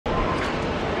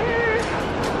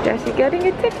Jessie getting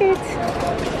a ticket.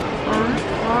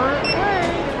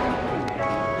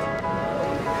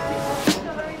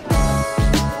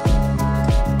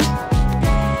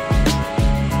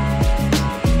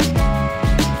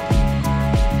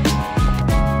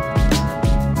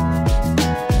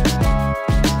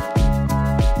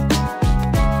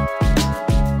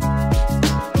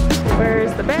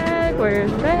 Where's the bag?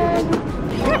 Where's the bag?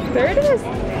 Yeah, there it is.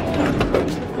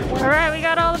 Alright, we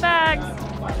got all the bags.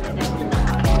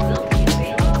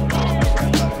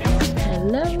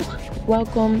 Hello,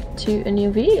 welcome to a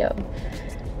new video.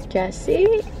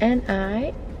 Jessie and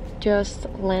I just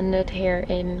landed here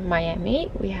in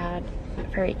Miami. We had a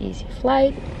very easy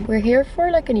flight. We're here for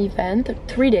like an event, a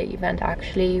 3-day event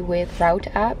actually, with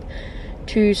Vloet app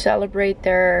to celebrate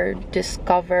their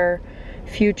Discover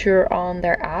feature on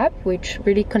their app, which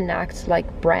really connects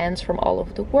like brands from all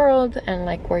over the world and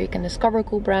like where you can discover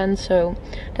cool brands. So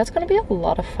that's gonna be a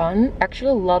lot of fun.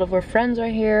 Actually, a lot of our friends are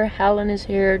here. Helen is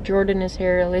here, Jordan is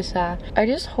here, Alyssa. I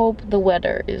just hope the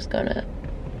weather is gonna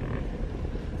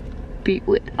be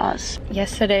with us.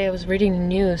 Yesterday I was reading the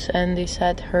news and they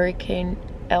said Hurricane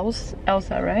Elsa,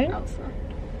 right? Elsa.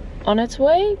 On its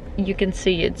way. You can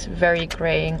see it's very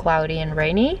gray and cloudy and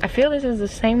rainy. I feel this is the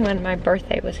same when my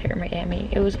birthday was here in Miami.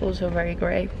 It was also very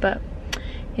gray, but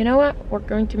you know what? We're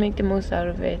going to make the most out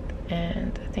of it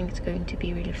and I think it's going to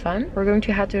be really fun. We're going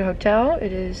to head to the hotel.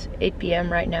 It is 8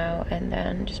 p.m. right now, and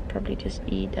then probably just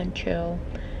eat and chill.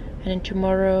 And then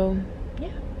tomorrow, yeah,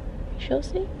 we shall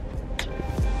see.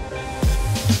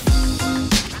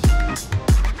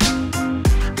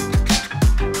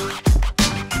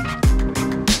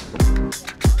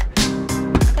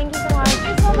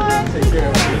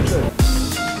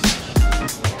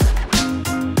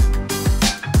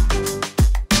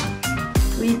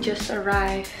 We just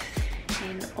arrived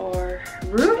in our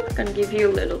room. I'm gonna give you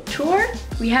a little tour.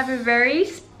 We have a very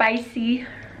spicy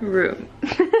room.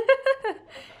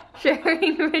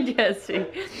 Sharing with Jessie.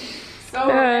 So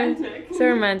romantic. So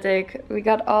romantic. We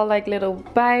got all like little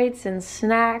bites and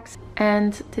snacks.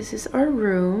 And this is our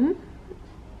room.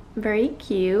 Very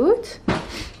cute.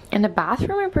 And the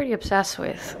bathroom I'm pretty obsessed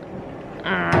with.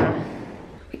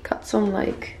 We got some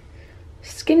like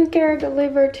skincare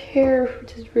delivered here,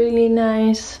 which is really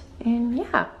nice. And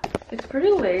yeah, it's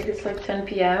pretty late. It's like 10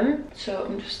 p.m. So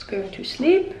I'm just going to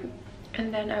sleep.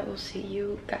 And then I will see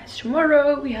you guys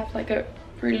tomorrow. We have like a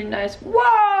really nice...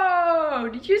 Whoa!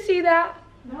 Did you see that?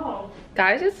 No.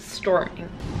 Guys, it's storming.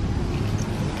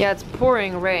 Yeah, it's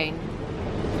pouring rain.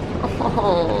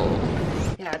 Oh.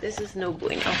 Yeah, this is no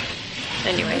bueno.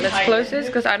 Anyway, let's close this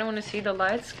because I don't want to see the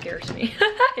light. It scares me.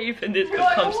 Even this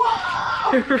becomes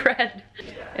red.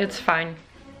 It's fine.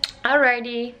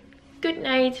 Alrighty. Good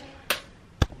night.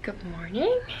 Good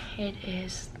morning. It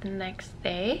is the next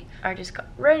day. I just got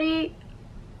ready.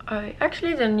 I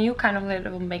actually did a new kind of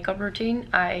little makeup routine.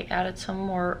 I added some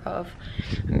more of,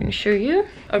 I'm going to show you,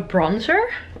 a bronzer.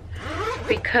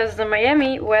 Because the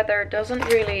Miami weather doesn't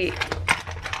really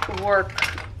work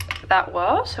that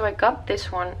well, so I got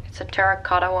this one. It's a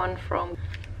terracotta one from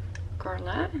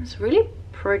Vloet. It's really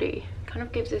pretty. Kind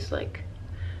of gives this like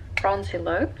bronzy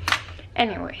look.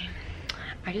 Anyway,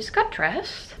 I just got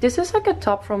dressed. This is like a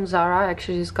top from Zara. I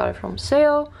actually just got it from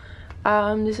sale.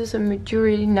 This is a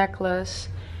jewelry necklace,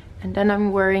 and then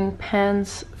I'm wearing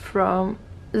pants from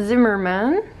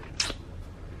Zimmerman.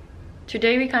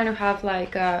 Today we kind of have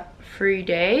like a free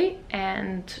day,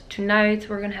 and tonight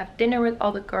we're gonna have dinner with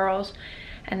all the girls.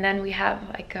 And then we have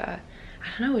like a,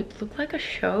 I don't know, it looked like a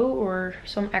show or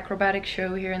some acrobatic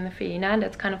show here in the Vienna.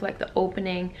 That's kind of like the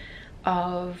opening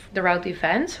of the Vloet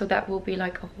event. So that will be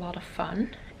like a lot of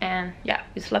fun. And yeah,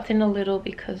 we slept in a little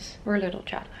because we're a little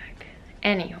jet lagged.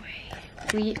 Anyway,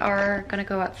 we are gonna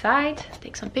go outside,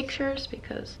 take some pictures,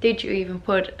 because did you even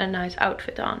put a nice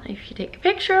outfit on if you take a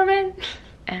picture of it?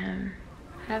 And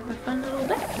have a fun little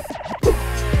day.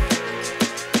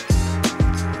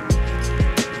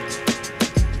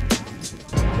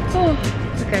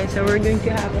 Okay, so we're going to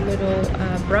have a little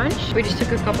brunch. We just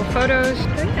took a couple photos. So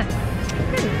yeah,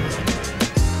 good.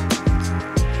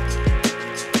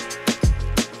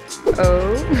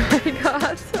 Oh my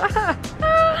god.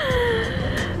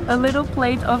 A little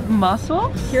plate of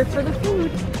mussels. Here for the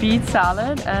food. Beet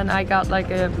salad, and I got like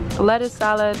a lettuce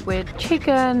salad with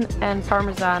chicken and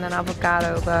parmesan and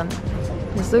avocado. But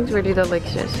this looks really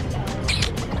delicious.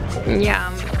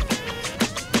 Yum.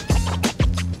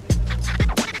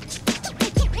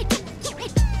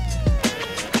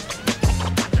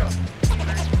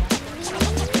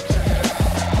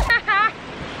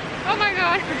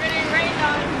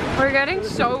 We're getting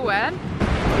so wet.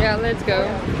 Yeah, let's go.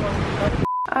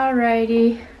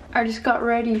 Alrighty, I just got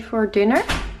ready for dinner.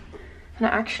 And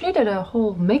I actually did a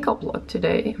whole makeup look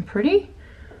today. I'm pretty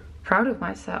proud of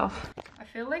myself. I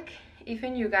feel like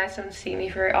even you guys don't see me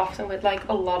very often with like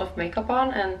a lot of makeup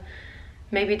on, and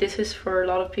maybe this is for a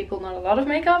lot of people not a lot of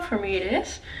makeup. For me it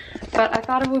is. But I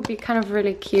thought it would be kind of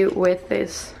really cute with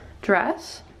this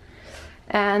dress.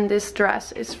 And this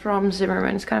dress is from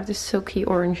Zimmerman. It's kind of this silky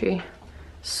orangey.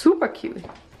 Super cute.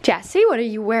 Jessie, what are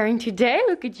you wearing today?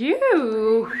 Look at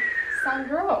you. Sun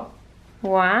girl.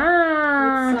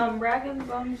 Wow. With some rag and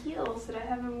bone heels that I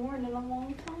haven't worn in a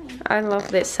long time. I love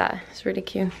this set. It's really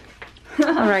cute.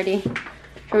 Alrighty.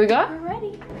 Here we go? We're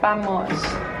ready. Vamos. It's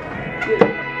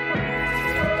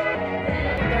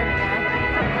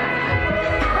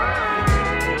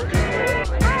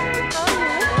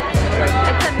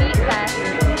a meat fest.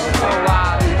 Oh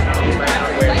wow.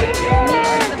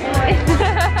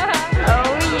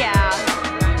 Oh yeah.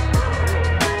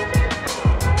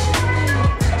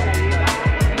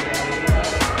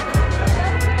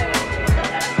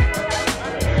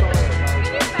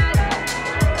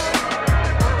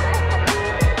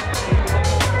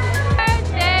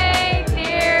 Birthday,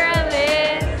 dear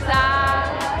Alyssa.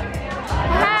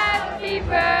 Happy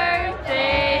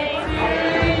birthday to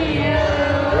you.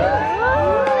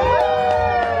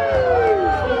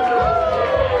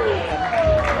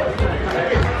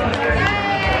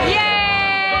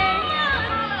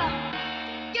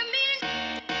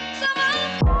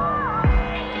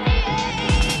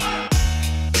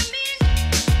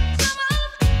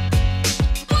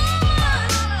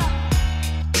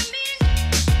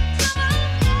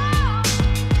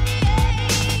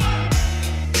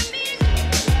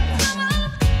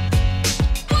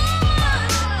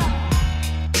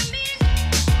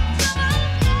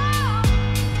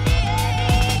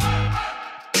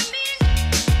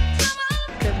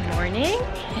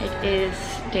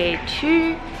 Day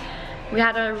 2. We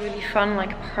had a really fun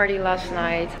party last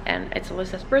night, and it's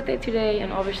Alyssa's birthday today,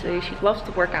 and obviously she loves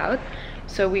to work out,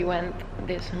 so we went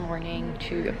this morning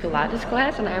to a Pilates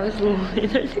class, and I was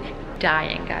literally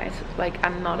dying, guys. Like,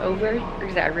 I'm not over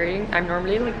exaggerating. I'm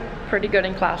normally pretty good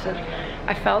in classes.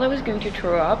 I felt I was going to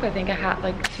throw up. I think I had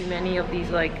too many of these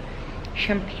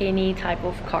champagne-y type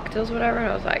of cocktails, whatever, and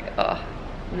I was like, oh,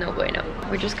 no bueno.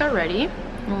 We just got ready.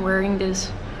 I'm wearing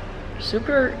this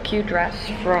super cute dress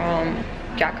from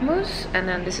Jacquemus, and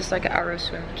then this is an Aero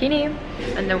swim bikini,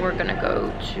 and then we're gonna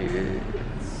go to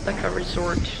a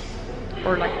resort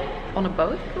or on a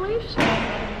boat, I believe, so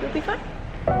it'll be fun.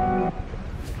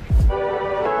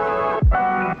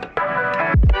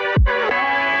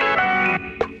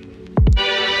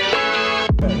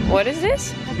 What is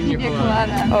this? Pina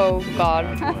colada. Oh god.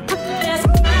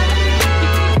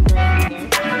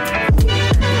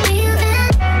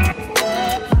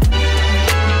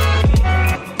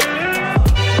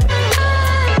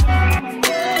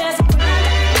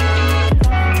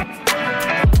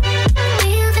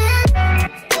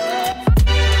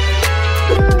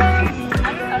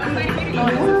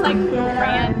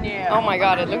 Oh my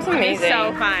god, it looks amazing. It's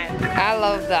so fun. I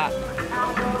love that.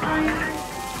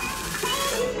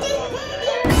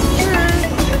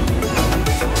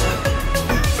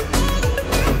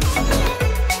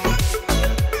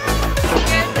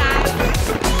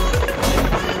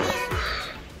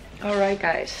 Alright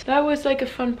guys, that was a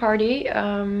fun party.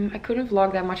 I couldn't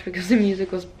vlog that much because the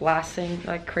music was blasting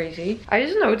like crazy. I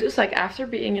just noticed after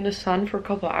being in the sun for a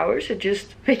couple hours, it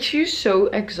just makes you so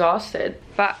exhausted.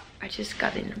 But I just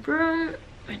got in the room,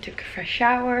 I took a fresh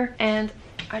shower, and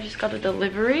I just got a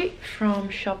delivery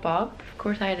from Shop Up. Of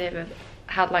course I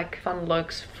had fun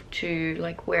looks to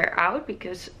wear out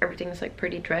because everything's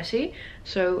pretty dressy.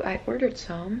 So I ordered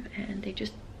some and they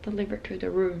just delivered to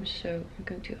the room. So I'm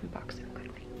going to unbox them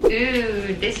quickly.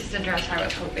 Ooh, this is the dress I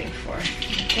was hoping for. I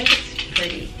think it's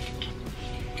pretty.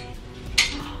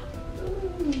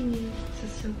 Ooh, it's a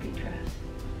silky dress.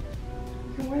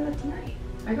 You can wear that tonight.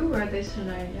 I could wear this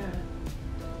tonight, yeah.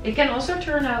 It can also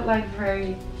turn out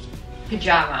very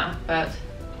pajama, but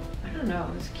I don't know,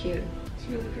 it's cute. It's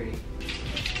really pretty.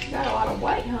 You got a lot of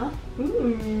white, huh?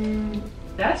 Ooh,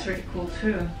 that's really cool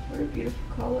too. What a beautiful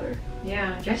color.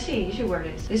 Yeah, Jessie, you should wear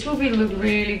this. This will look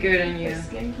really good on you. The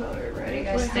skin color, right? What do you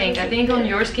guys think? I think on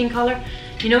your skin color,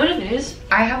 you know what it is?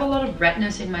 I have a lot of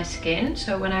redness in my skin,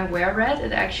 so when I wear red,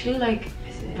 it actually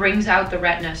brings out the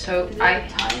redness. So I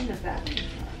tie in the back.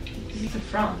 This is the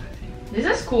front, I think.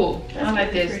 This is cool. That's I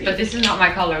like really this, pretty. but this is not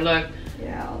my color. Look.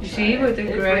 Yeah, I'll You try see it. with the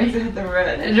It gray? brings out the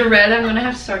red. The red, I'm gonna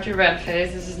have such a red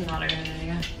face. This is not a good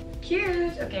idea.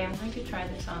 Cute. Okay, I'm going to try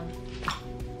this on.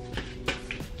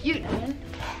 Cute.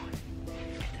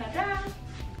 Ta-da!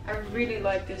 I really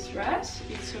like this dress.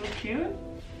 It's so cute.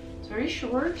 It's very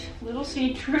short, little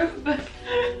see-through, but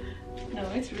No,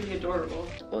 it's really adorable.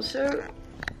 Also,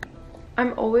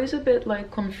 I'm always a bit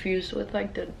like confused with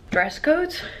like the dress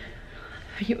codes.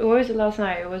 You always, last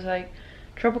night it was like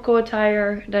tropical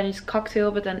attire, then it's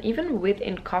cocktail, but then even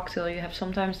within cocktail you have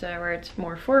sometimes there where it's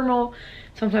more formal,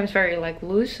 sometimes very like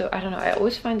loose. So I don't know, I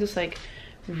always find this like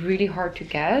really hard to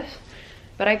guess.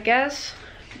 But I guess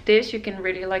this you can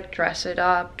really like dress it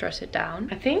up, dress it down.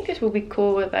 I think this will be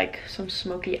cool with like some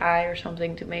smoky eye or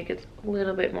something to make it a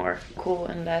little bit more cool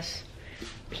and less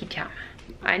pajama.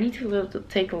 I need to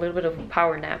take a little bit of a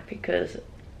power nap because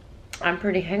I'm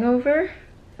pretty hangover.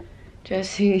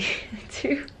 Jesse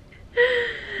too.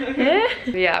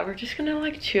 Yeah, we're just gonna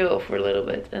like chill for a little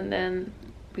bit and then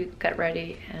we get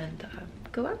ready and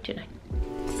go out tonight.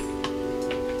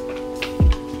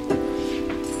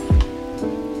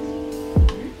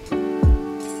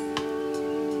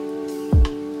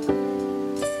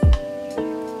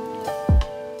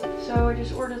 So I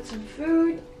just ordered some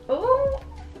food. Oh,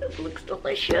 this looks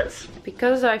delicious.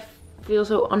 Because I feel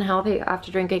so unhealthy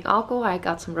after drinking alcohol, I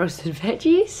got some roasted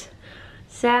veggies,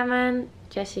 salmon.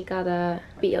 Jessie got a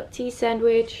BLT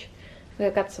sandwich. We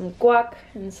got some guac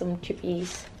and some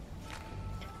chippies.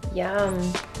 Yum.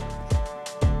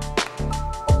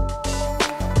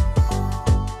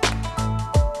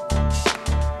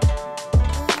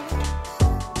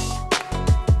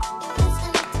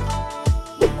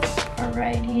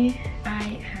 Alrighty,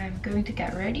 I am going to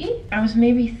get ready. I was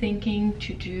maybe thinking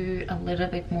to do a little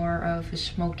bit more of a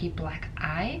smoky black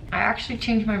eye. I actually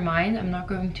changed my mind. I'm not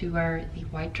going to wear the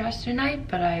white dress tonight,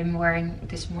 but I'm wearing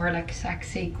this more like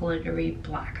sexy glittery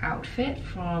black outfit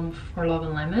from For Love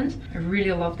and Lemons. I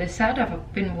really love this set.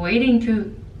 I've been waiting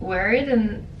to wear it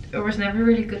and there was never a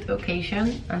really good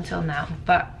occasion until now,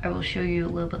 but I will show you a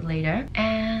little bit later.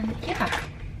 And yeah,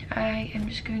 I am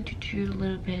just going to do a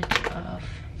little bit of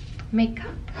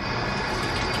makeup.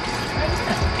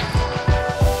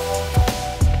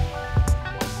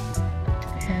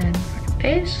 And for the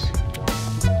base,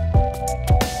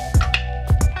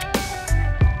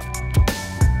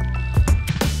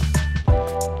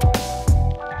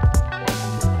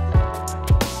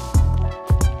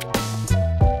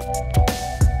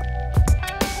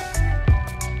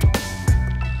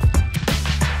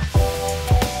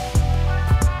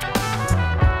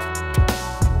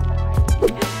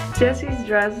 Jessie's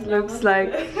dress looks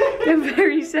like a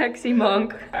very sexy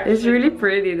monk. It's really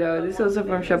pretty though. This is also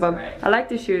from Shop Up. I like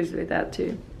the shoes with that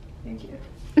too. Thank you.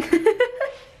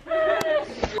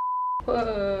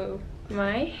 Whoa.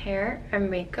 My hair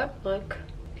and makeup look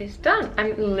is done.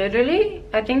 I'm literally,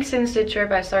 I think since the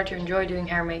trip I started to enjoy doing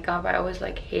hair and makeup. I always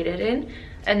like hated it.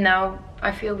 And now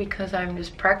I feel because I'm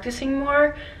just practicing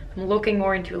more, I'm looking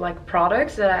more into like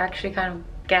products that I actually kind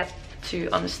of get to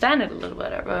understand it a little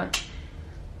better. But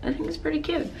I think it's pretty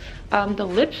cute. The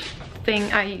lip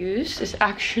thing I use is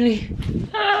actually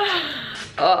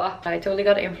I totally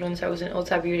got influenced. I was in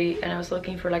Ulta Beauty and I was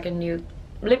looking for like a new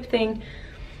lip thing,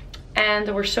 and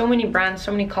there were so many brands,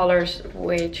 so many colors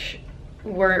which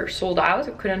were sold out.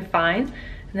 I couldn't find.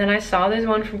 And then I saw this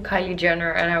one from Kylie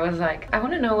Jenner and I was like, I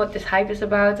want to know what this hype is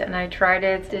about, and I tried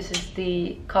it. This is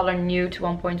the color Nude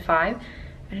 1.5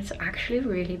 and it's actually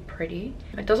really pretty.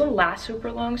 It doesn't last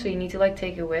super long, so you need to like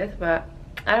take it with, but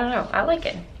I don't know, I like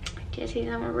it.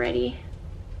 Jessie's almost ready.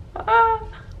 Ah,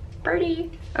 pretty.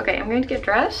 Okay, I'm going to get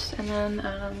dressed and then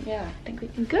yeah, I think we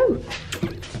can go.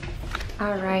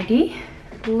 Alrighty,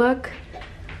 look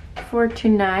for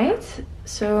tonight.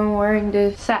 So I'm wearing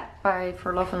this set by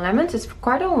For Love and Lemons. It's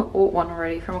quite an old one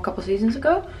already, from a couple seasons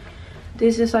ago.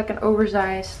 This is like an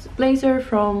oversized blazer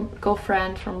from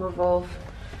Girlfriend from Revolve.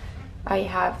 I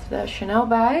have the Chanel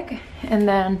bag and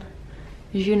then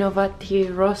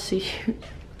Ginovati Rossi.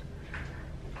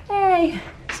 Hey!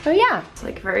 So yeah, it's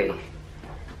like very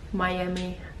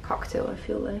Miami cocktail, I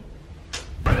feel like.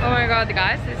 Oh my god,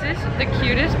 guys, this is the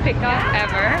cutest pickup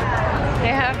ever. They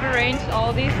have arranged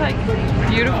all these like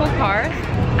beautiful cars.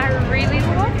 I really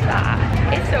love that.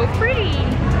 It's so pretty.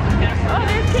 Oh,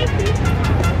 there's Casey.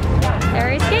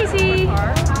 There is Casey.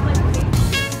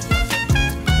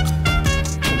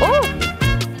 Oh!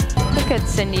 Look at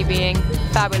Cindy being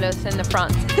fabulous in the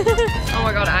front. Oh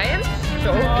my god, I am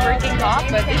so freaking hot,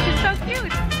 but this is so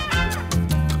cute.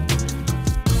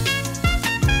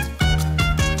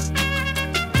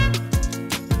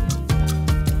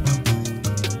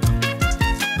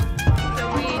 So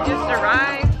we just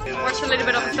arrived, watched a little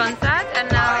bit of the sunset,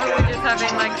 and now we're just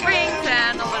having like drinks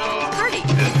and a little party.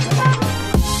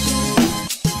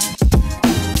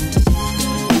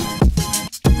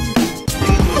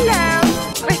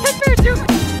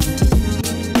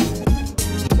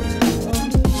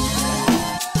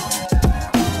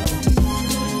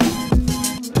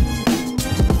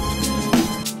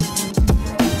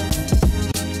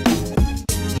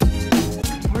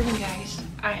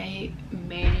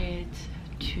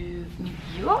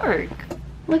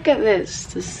 look at this,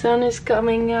 the sun is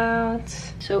coming out.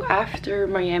 So after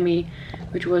Miami,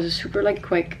 which was a super like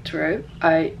quick trip,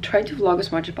 I tried to vlog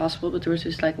as much as possible, but there was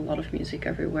just like a lot of music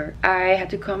everywhere. I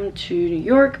had to come to New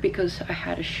York because I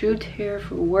had a shoot here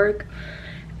for work,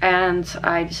 and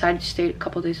I decided to stay a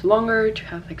couple days longer to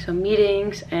have like some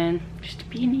meetings and just to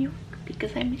be in New York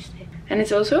because I missed it. And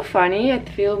it's also funny, I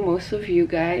feel most of you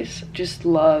guys just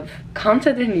love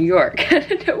content in New York. I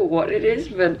don't know what it is,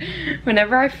 but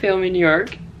whenever I film in New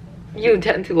York, you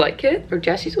tend to like it. Or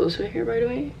Jesse's also here, by the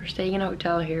way. We're staying in a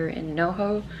hotel here in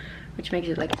NoHo, which makes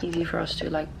it like easy for us to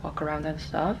like walk around and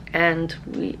stuff. And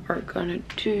we are gonna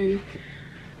do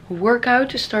a workout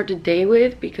to start the day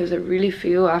with, because I really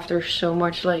feel after so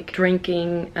much like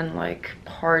drinking and like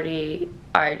party,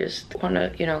 I just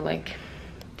wanna, you know, like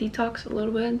detox a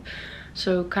little bit.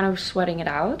 So kind of sweating it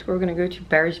out. We're gonna go to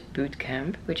Barry's boot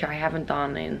camp, which I haven't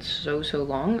done in so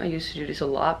long. I used to do this a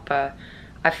lot, but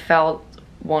I felt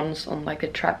once on like a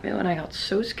treadmill and I got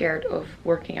so scared of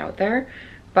working out there.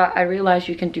 But I realized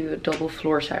you can do a double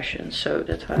floor session, so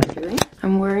that's what I'm doing.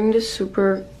 I'm wearing this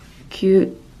super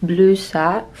cute blue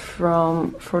set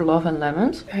from For Love and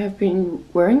Lemons. I have been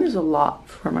wearing this a lot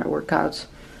for my workouts.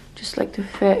 Just like the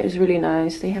fit is really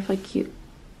nice. They have like cute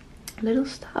little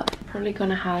stuff. I'm probably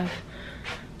gonna have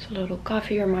a little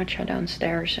coffee or matcha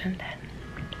downstairs and then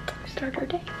start our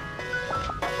day.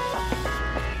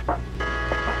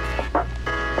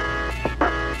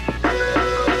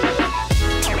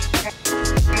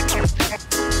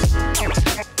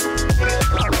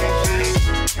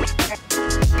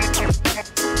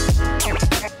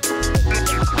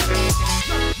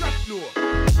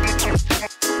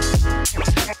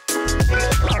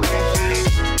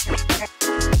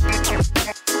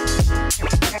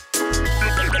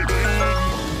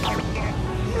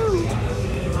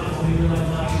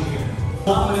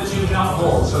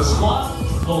 So squat,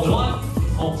 hold one,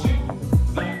 hold two.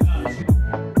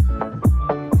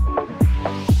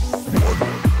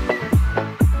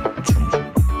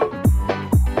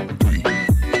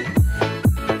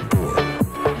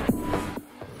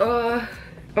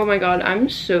 Oh my god, I'm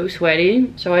so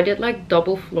sweaty. So I did like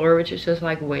double floor, which is just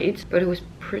like weights, but it was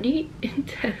pretty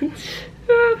intense.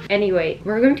 Anyway,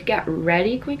 we're going to get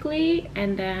ready quickly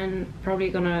and then probably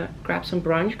gonna grab some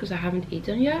brunch because I haven't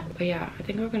eaten yet. But yeah, I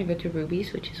think we're gonna go to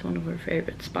Ruby's, which is one of our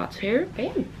favorite spots here.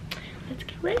 Okay, let's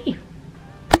get ready.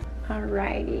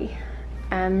 Alrighty,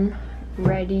 I'm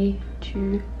ready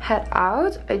to head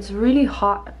out. It's really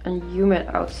hot and humid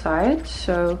outside,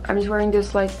 so I'm just wearing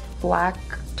this like black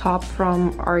top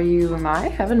from RUMI. I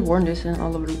haven't worn this in a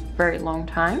very long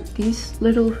time. These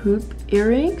little hoop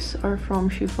earrings are from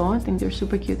Chiffon. I think they're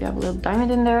super cute. They have a little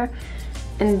diamond in there.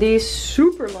 And these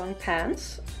super long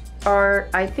pants are,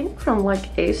 I think, from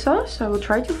like ASOS. I will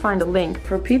try to find a link.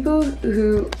 For people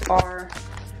who are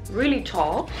really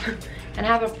tall and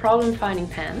have a problem finding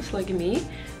pants like me,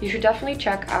 you should definitely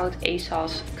check out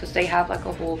ASOS because they have like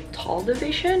a whole tall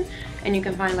division and you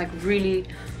can find like really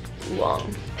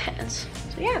long pants.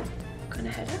 So yeah, I'm gonna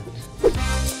head out.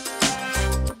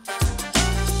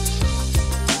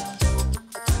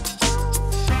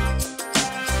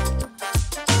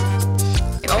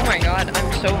 Oh my god,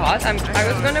 I'm so hot.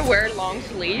 I was gonna wear long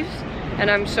sleeves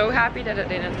and I'm so happy that I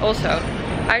didn't. Also,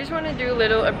 I just want to do a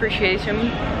little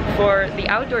appreciation for the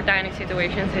outdoor dining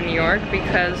situations in New York,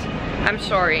 because I'm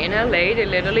sorry, in LA they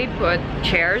literally put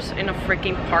chairs in a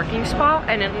freaking parking spot,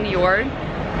 and in New York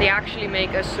they actually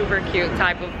make a super cute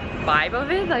type of vibe of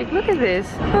it. Like, look at this.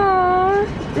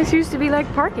 Aww, this used to be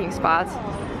like parking spots.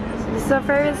 So this is our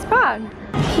favorite spot.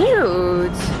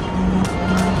 Cute.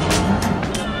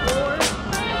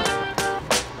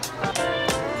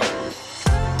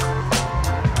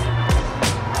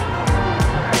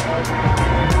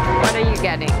 What are you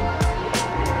getting?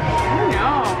 I don't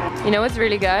know. You know what's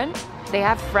really good? They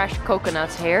have fresh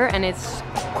coconuts here and it's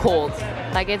cold.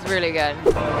 Like, it's really good.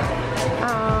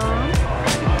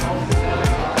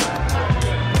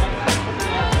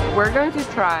 We're going to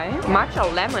try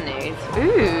matcha lemonade.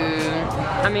 Ooh,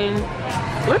 I mean,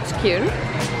 looks cute.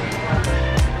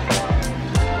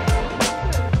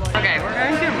 Okay, we're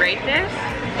going to rate this.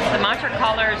 The matcha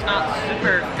color is not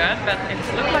super good, but it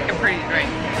looks like a pretty drink.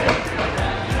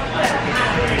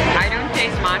 I don't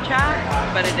taste matcha,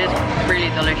 but it is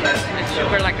really delicious. It's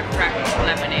super like a fresh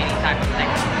lemonade type of thing.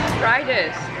 Try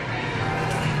this.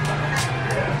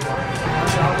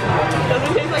 It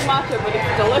doesn't taste like matcha, but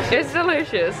it's delicious. It's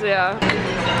delicious, yeah.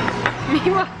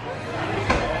 Mima,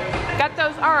 got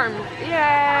those arms.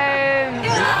 Yay!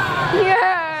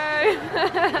 Yay!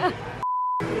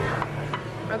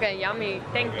 Okay, yummy.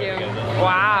 Thank you.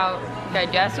 Wow. Okay,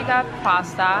 Jesse got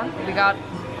pasta. We got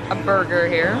a burger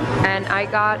here. And I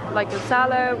got like a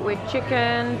salad with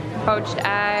chicken, poached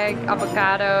egg,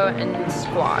 avocado, and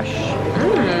squash.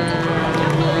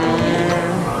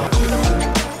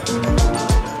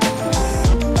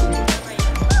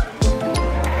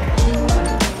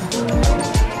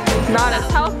 Not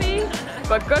as healthy,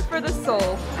 but good for the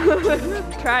soul.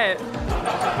 Try it.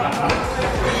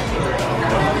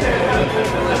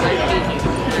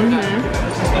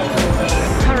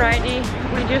 Alrighty,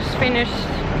 we just finished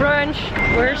brunch.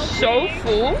 We're so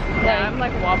full. Yeah, I'm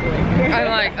like wobbling. I'm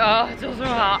like, oh, it's also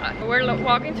hot. We're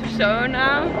walking to Soho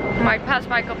now. Might pass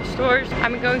by a couple stores.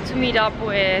 I'm going to meet up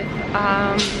with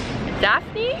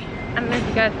Daphne. I don't know if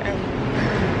you guys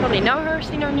probably know her,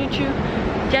 seen her on YouTube.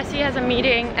 Jessie has a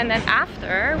meeting, and then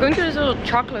after, going to this little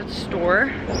chocolate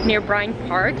store near Bryant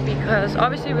Park, because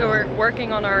obviously we were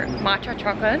working on our matcha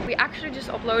chocolate. We actually just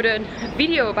uploaded a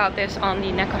video about this on the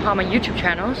Nekohama YouTube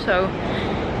channel, so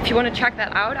if you want to check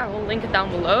that out, I will link it down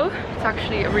below. It's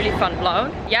actually a really fun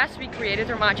vlog. Yes, we created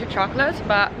our matcha chocolates,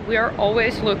 but we are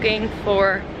always looking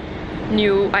for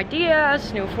new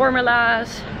ideas, new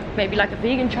formulas, maybe like a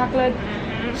vegan chocolate.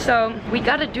 So we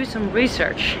gotta do some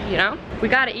research, you know? We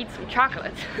gotta eat some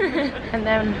chocolate. And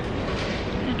then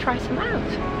I'm gonna try some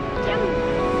out. Yum.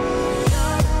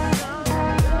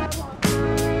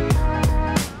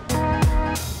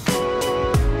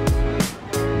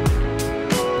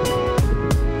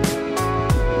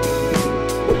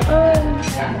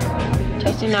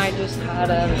 Jessie and I just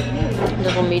had a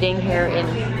little meeting here in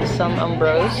San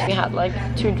Ambrose. We had like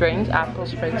 2 drinks, apple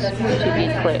spritz,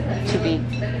 to be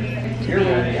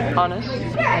honest.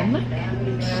 I'm like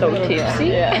so tipsy.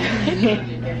 Yeah.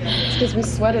 It's because we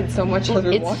sweated so much as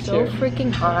we walked It's so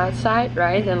freaking hot outside,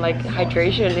 right? And like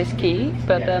hydration is key.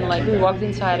 But then like we walked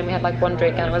inside and we had like 1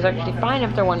 drink, and it was actually fine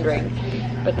after 1 drink.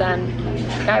 But then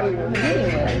the guy we were meeting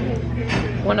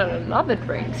with wanted another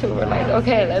drink, so we were like,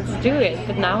 okay, let's do it.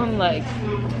 But now I'm like,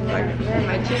 Man,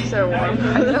 my cheeks are warm.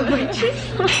 I know my cheeks.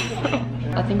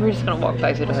 I think we're just gonna walk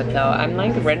back to the hotel. I'm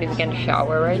like ready to get in the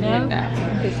shower right now.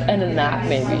 And a nap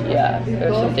maybe, yeah.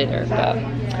 Or some dinner, but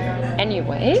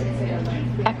anyway,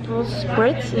 apple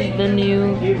spritz is the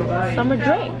new summer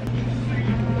drink.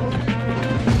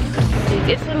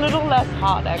 It's a little less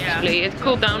hot actually. It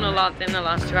cooled down a lot in the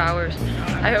last 2 hours.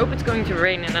 I hope it's going to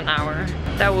rain in an hour.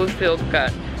 That would feel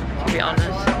good, to be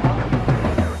honest.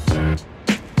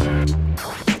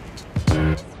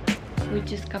 We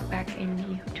just got back in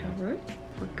the hotel room.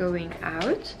 We're going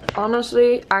out.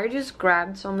 Honestly, I just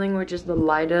grabbed something which is the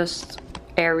lightest,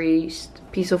 airiest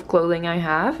piece of clothing I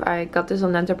have. I got this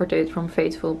on Net-a-Porter from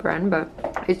Faithful brand, but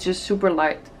it's just super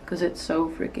light because it's so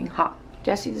freaking hot.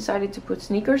 Jessie decided to put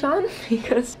sneakers on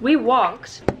because we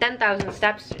walked 10,000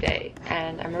 steps today,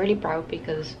 and I'm really proud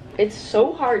because it's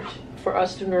so hard for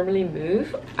us to normally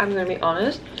move. I'm gonna be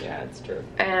honest. Yeah, it's true.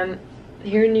 And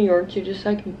here in New York, you just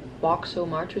like walk so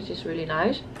much, which is really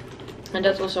nice. And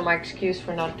that's also my excuse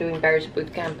for not doing Barry's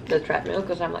bootcamp, the treadmill,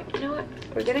 because I'm like, you know what,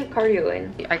 we're getting cardio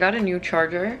in. I got a new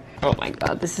charger. Oh my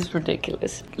god, this is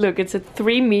ridiculous. Look, it's a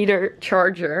 3-meter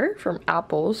charger from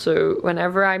Apple, so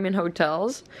whenever I'm in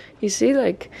hotels, you see,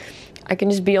 like, I can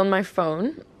just be on my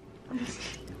phone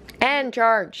and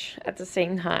charge at the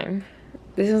same time.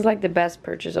 This is like the best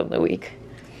purchase of the week.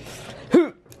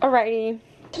 Alrighty,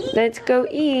 let's go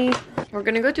eat. We're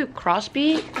gonna go to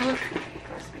Crosby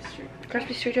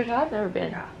Street Hotel? I've never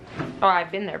been. Oh,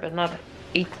 I've been there, but not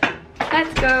eat.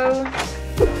 Let's go.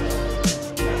 Good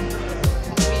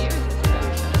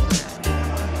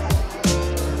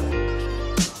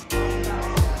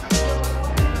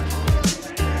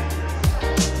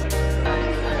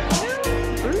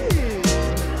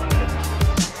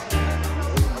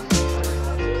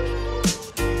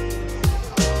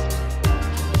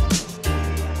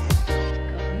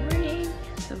morning.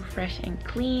 So fresh and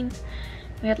clean.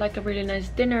 We had like a really nice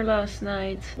dinner last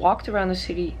night. Walked around the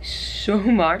city so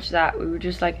much that we were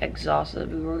just like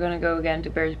exhausted. We were gonna go again to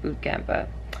Paris boot camp, but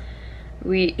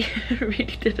we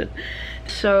really didn't.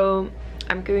 So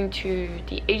I'm going to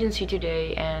the agency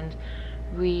today, and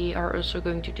we are also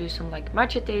going to do some like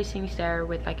matcha tastings there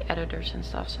with like editors and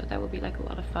stuff. So that will be like a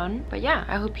lot of fun. But yeah,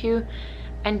 I hope you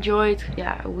enjoyed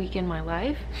a week in my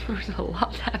life. There's a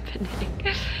lot happening.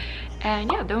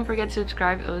 And yeah, don't forget to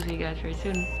subscribe. I'll see you guys very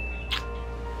soon.